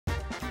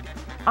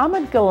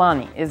Ahmed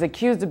Ghailani is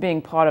accused of being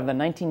part of the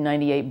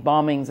 1998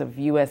 bombings of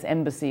U.S.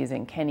 embassies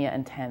in Kenya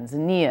and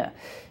Tanzania.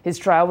 His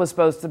trial was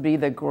supposed to be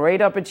the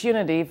great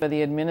opportunity for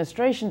the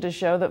administration to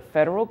show that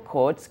federal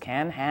courts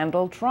can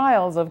handle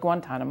trials of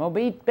Guantanamo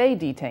Bay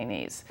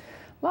detainees.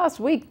 Last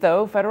week,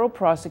 though, federal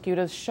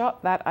prosecutors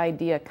shot that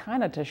idea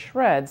kind of to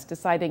shreds,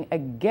 deciding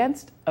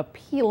against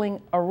appealing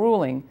a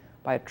ruling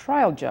by a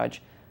trial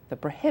judge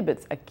that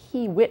prohibits a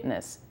key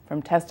witness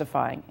from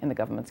testifying in the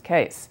government's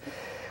case.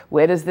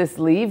 Where does this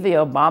leave the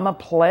Obama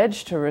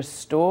pledge to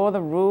restore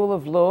the rule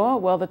of law?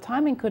 Well, the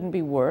timing couldn't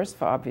be worse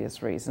for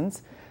obvious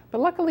reasons.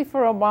 But luckily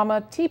for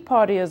Obama, Tea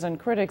Partiers and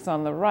critics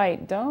on the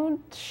right don't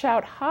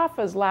shout half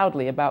as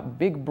loudly about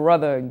Big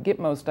Brother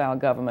Gitmo-style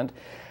government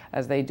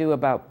as they do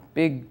about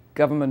big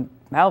government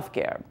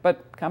healthcare.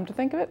 But come to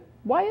think of it,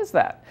 why is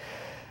that?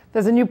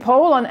 There's a new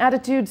poll on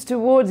attitudes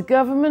towards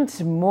government,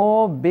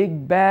 more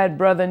Big Bad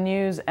Brother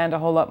news, and a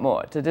whole lot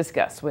more to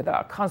discuss with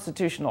our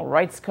constitutional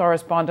rights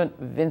correspondent,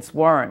 Vince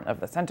Warren of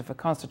the Center for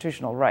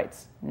Constitutional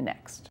Rights,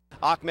 next.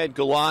 Ahmed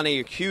Ghailani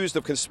accused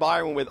of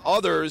conspiring with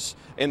others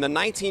in the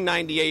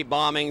 1998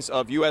 bombings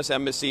of U.S.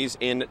 embassies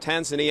in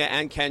Tanzania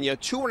and Kenya.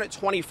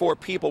 224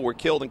 people were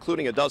killed,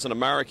 including a dozen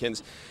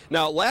Americans.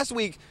 Now, last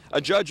week,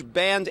 a judge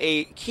banned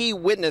a key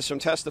witness from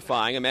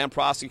testifying, a man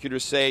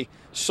prosecutors say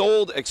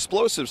sold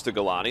explosives to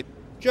Ghailani.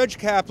 Judge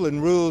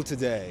Kaplan ruled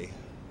today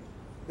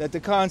that the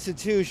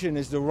Constitution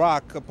is the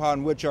rock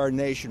upon which our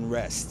nation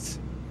rests.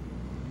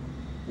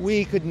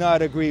 We could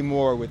not agree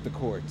more with the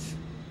court.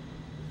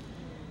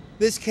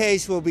 This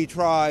case will be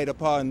tried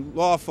upon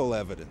lawful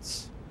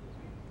evidence,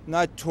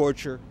 not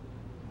torture,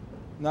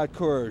 not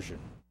coercion.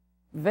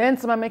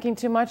 Vince, am I making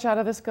too much out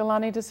of this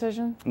Ghailani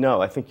decision?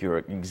 No, I think you're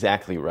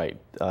exactly right.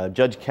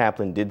 Judge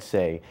Kaplan did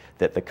say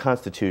that the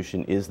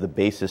Constitution is the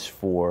basis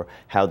for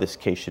how this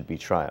case should be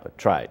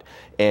tried.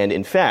 And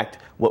in fact,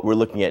 what we're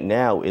looking at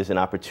now is an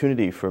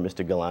opportunity for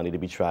Mr. Ghailani to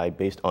be tried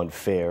based on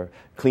fair,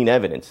 clean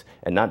evidence,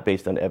 and not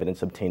based on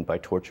evidence obtained by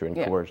torture and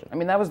coercion. I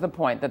mean, that was the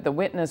point, that the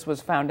witness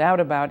was found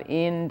out about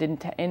in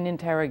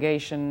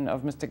interrogation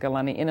of Mr.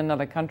 Ghailani in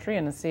another country,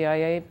 in a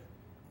CIA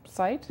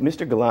site?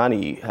 Mr.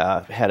 Ghailani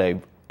had a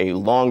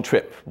long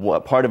trip,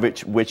 part of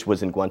which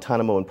was in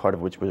Guantanamo and part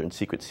of which was in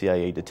secret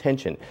CIA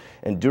detention.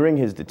 And during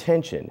his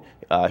detention,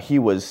 he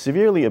was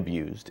severely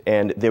abused,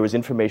 and there was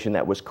information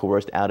that was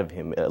coerced out of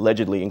him,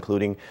 allegedly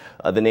including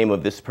the name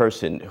of this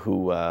person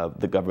who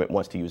the government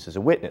wants to use as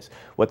a witness.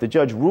 What the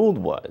judge ruled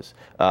was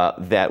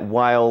that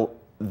while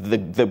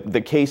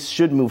the case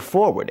should move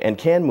forward and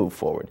can move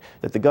forward,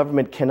 that the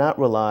government cannot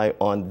rely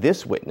on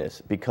this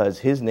witness because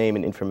his name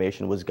and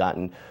information was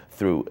gotten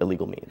through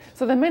illegal means.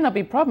 So there may not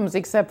be problems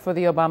except for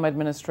the Obama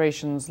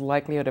administration's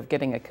likelihood of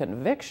getting a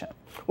conviction.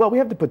 Well, we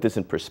have to put this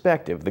in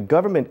perspective. The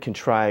government can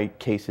try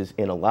cases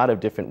in a lot of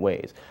different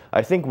ways.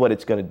 I think what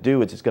it's going to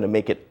do is it's going to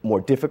make it more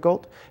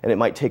difficult, and it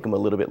might take them a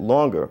little bit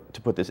longer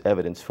to put this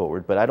evidence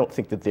forward, but I don't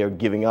think that they're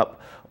giving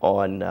up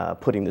on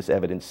putting this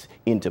evidence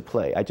into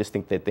play. I just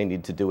think that they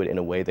need to do it in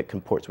a way that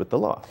comports with the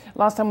law.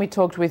 Last time we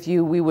talked with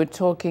you, we were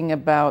talking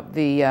about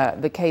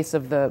the case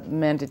of the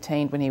man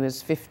detained when he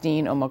was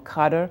 15, Omar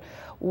Khadr.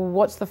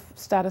 What's the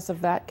status of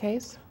that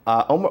case?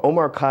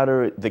 Omar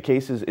Khadr, the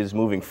case is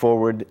moving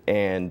forward,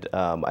 and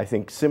I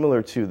think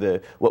similar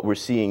to what we're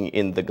seeing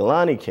in the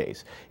Ghailani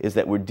case is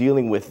that we're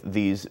dealing with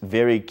these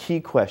very key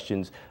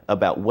questions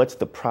about what's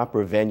the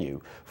proper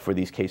venue for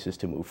these cases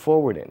to move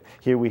forward in.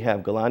 Here we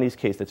have Ghailani's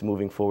case that's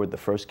moving forward, the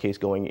first case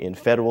going in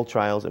federal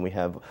trials, and we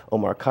have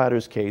Omar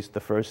Khadr's case, the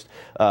first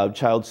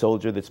child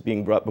soldier that's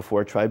being brought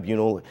before a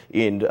tribunal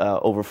in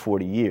over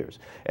 40 years.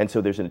 And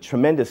so there's a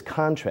tremendous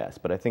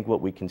contrast, but I think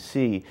what we can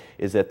see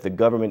is that the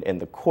government and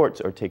the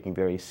courts are taking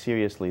very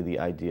seriously the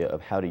idea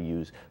of how to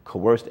use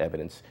coerced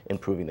evidence in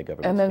proving the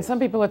government's And then case. some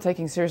people are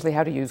taking seriously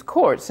how to use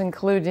courts,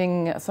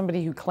 including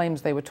somebody who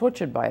claims they were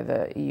tortured by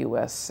the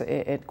U.S.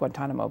 at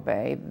Guantanamo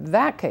Bay.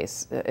 That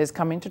case is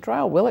coming to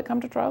trial. Will it come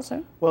to trial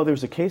soon? Well,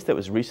 there's a case that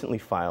was recently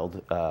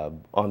filed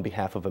on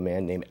behalf of a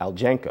man named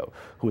Aljanko,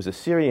 who was a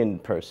Syrian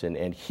person,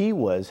 and he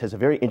has a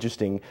very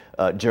interesting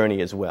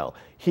journey as well.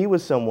 He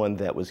was someone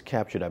that was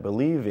captured, I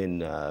believe,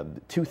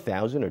 in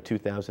 2000 or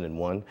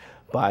 2001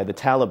 by the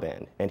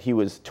Taliban, and he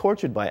was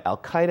tortured by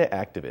al-Qaeda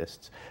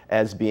activists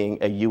as being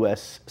a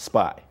U.S.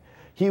 spy.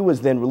 He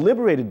was then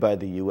liberated by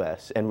the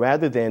U.S., and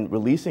rather than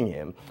releasing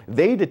him,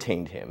 they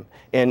detained him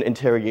and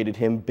interrogated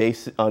him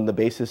on the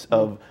basis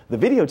of the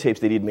videotapes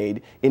that he'd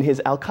made in his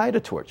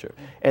al-Qaeda torture.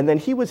 And then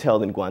he was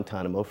held in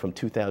Guantanamo from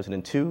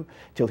 2002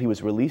 till he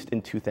was released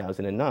in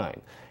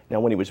 2009.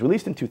 Now, when he was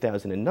released in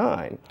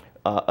 2009,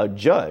 a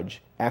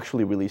judge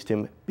actually released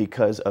him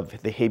because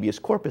of the habeas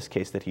corpus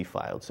case that he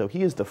filed. So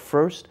he is the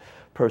first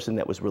person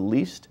that was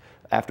released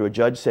after a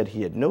judge said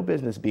he had no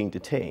business being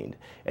detained,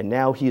 and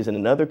now he is in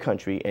another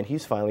country and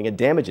he's filing a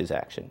damages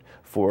action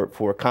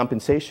for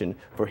compensation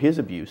for his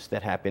abuse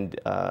that happened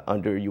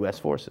under U.S.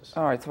 forces.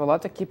 All right, so a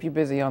lot to keep you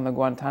busy on the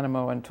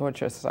Guantanamo and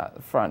torture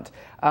front.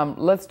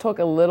 Let's talk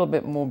a little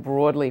bit more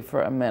broadly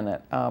for a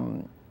minute.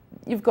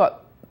 You've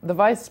got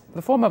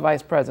the former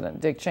vice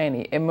president, Dick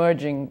Cheney,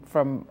 emerging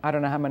from I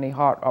don't know how many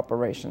heart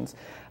operations,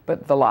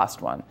 but the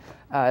last one,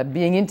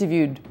 being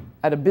interviewed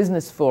at a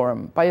business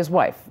forum by his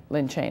wife,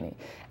 Lynn Cheney.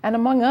 And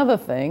among other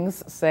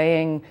things,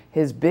 saying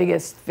his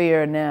biggest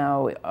fear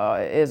now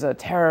is a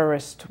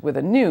terrorist with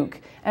a nuke,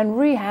 and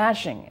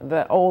rehashing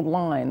the old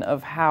line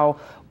of how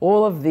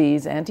all of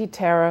these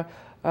anti-terror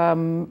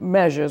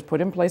measures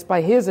put in place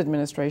by his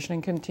administration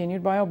and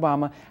continued by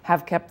Obama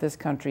have kept this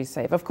country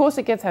safe. Of course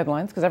it gets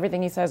headlines, because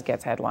everything he says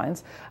gets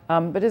headlines.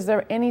 But is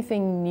there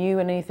anything new,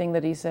 anything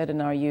that he said,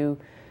 and are you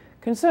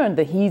concerned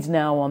that he's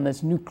now on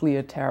this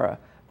nuclear terror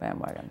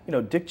bandwagon? You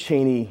know, Dick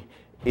Cheney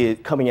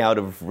coming out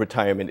of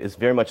retirement is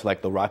very much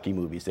like the Rocky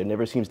movies. There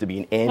never seems to be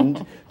an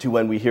end to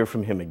when we hear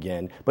from him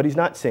again, but he's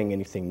not saying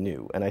anything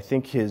new. And I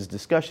think his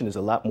discussion is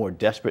a lot more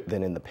desperate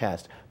than in the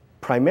past,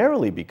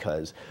 primarily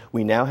because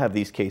we now have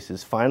these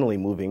cases finally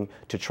moving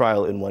to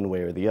trial in one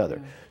way or the other,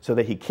 so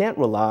that he can't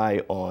rely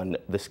on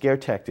the scare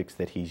tactics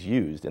that he's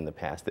used in the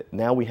past. That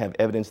now we have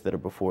evidence that are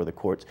before the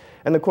courts,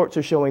 and the courts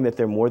are showing that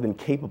they're more than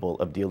capable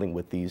of dealing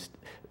with these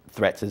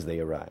threats as they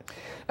arise.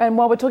 And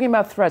while we're talking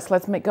about threats,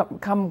 let's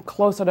come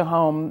closer to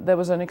home. There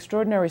was an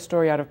extraordinary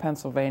story out of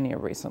Pennsylvania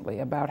recently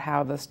about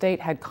how the state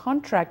had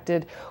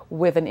contracted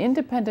with an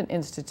independent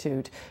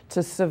institute to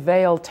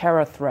surveil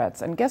terror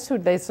threats. And guess who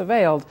they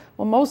surveilled?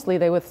 Well, mostly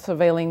they were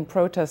surveilling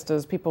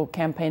protesters, people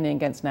campaigning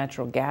against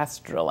natural gas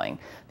drilling,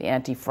 the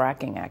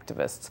anti-fracking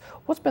activists.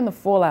 What's been the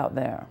fallout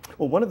there?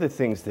 Well, one of the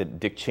things that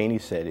Dick Cheney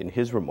said in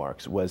his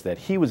remarks was that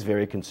he was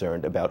very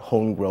concerned about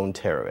homegrown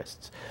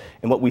terrorists.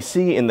 And what we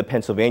see in the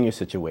Pennsylvania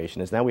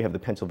situation is now we have the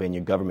Pennsylvania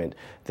government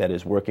that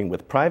is working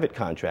with private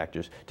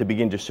contractors to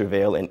begin to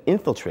surveil and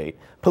infiltrate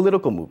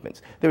political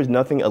movements. There is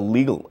nothing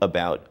illegal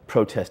about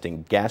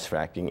protesting gas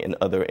fracking and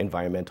other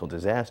environmental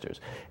disasters.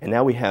 And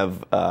now we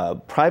have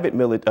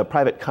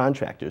private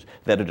contractors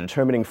that are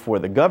determining for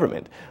the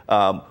government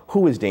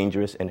who is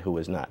dangerous and who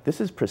is not. This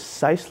is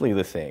precisely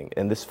the thing,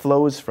 and this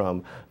flows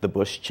from the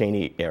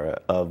Bush-Cheney era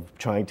of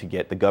trying to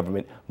get the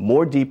government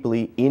more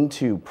deeply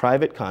into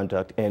private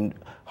conduct and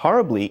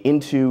horribly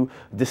into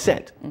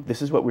dissent.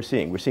 This is what we're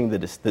seeing. We're seeing the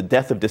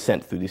death of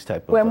dissent through these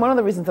type of... Well, and one of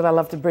the reasons that I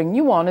love to bring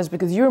you on is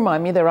because you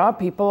remind me there are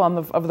people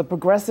of the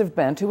progressive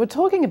bent who are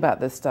talking about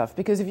this stuff.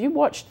 Because if you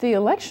watched the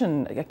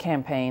election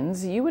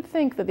campaigns, you would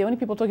think that the only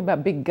people talking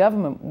about big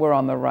government were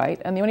on the right,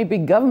 and the only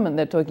big government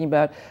they're talking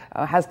about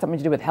has something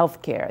to do with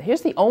health care.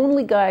 Here's the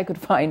only guy I could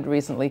find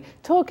recently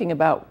talking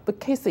about the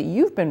case that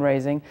you've been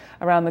raising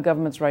around the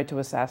government's right to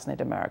assassinate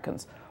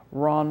Americans.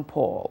 Ron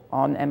Paul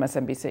on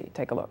MSNBC.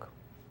 Take a look.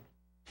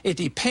 It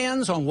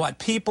depends on what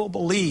people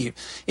believe.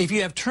 If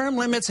you have term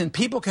limits and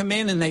people come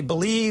in and they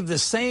believe the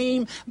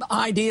same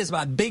ideas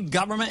about big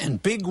government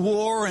and big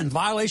war and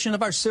violation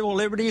of our civil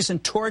liberties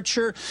and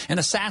torture and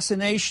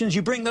assassinations,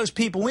 you bring those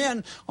people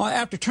in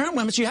after term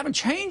limits, you haven't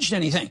changed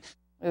anything.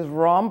 Is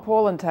Ron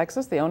Paul in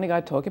Texas the only guy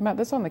talking about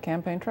this on the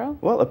campaign trail?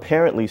 Well,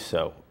 apparently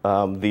so.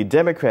 The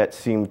Democrats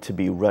seem to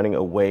be running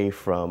away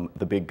from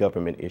the big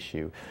government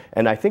issue.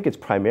 And I think it's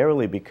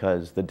primarily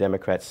because the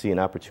Democrats see an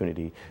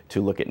opportunity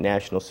to look at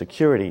national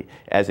security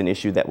as an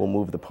issue that will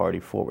move the party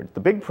forward. The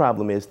big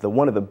problem is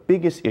one of the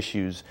biggest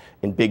issues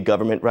in big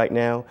government right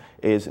now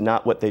is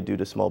not what they do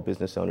to small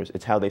business owners.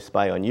 It's how they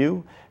spy on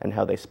you and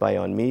how they spy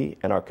on me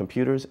and our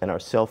computers and our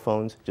cell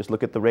phones. Just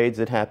look at the raids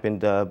that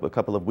happened a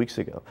couple of weeks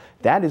ago.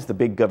 That is the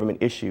big government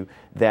issue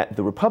that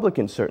the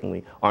Republicans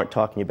certainly aren't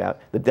talking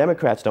about. The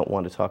Democrats don't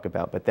want to talk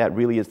about, but that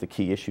really is the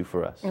key issue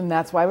for us. And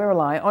that's why we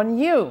rely on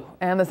you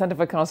and the Center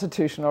for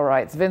Constitutional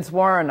Rights. Vince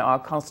Warren, our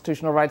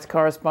constitutional rights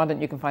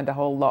correspondent. You can find a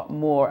whole lot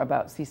more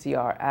about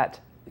CCR at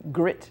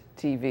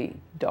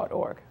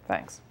GRITtv.org.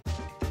 Thanks.